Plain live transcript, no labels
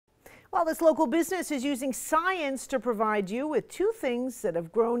Well, this local business is using science to provide you with two things that have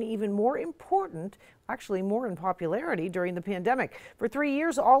grown even more important, actually more in popularity during the pandemic. For 3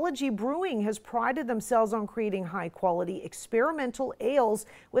 years, Ology Brewing has prided themselves on creating high-quality experimental ales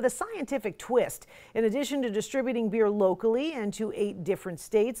with a scientific twist. In addition to distributing beer locally and to 8 different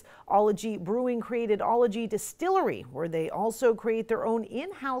states, Ology Brewing created Ology Distillery, where they also create their own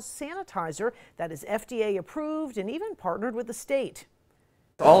in-house sanitizer that is FDA approved and even partnered with the state.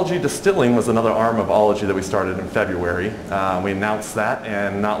 Ology Distilling was another arm of Ology that we started in February. We announced that,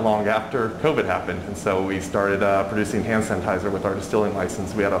 and not long after COVID happened, and so we started producing hand sanitizer with our distilling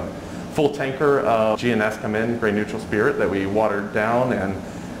license. We had a full tanker of GNS come in, gray neutral spirit, that we watered down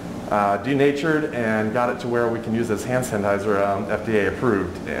and denatured and got it to where we can use as hand sanitizer, FDA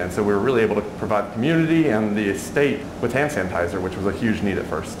approved. And so we were really able to provide the community and the state with hand sanitizer, which was a huge need at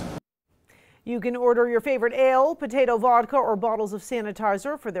first. You can order your favorite ale, potato vodka, or bottles of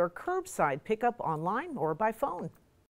sanitizer for their curbside pickup online or by phone.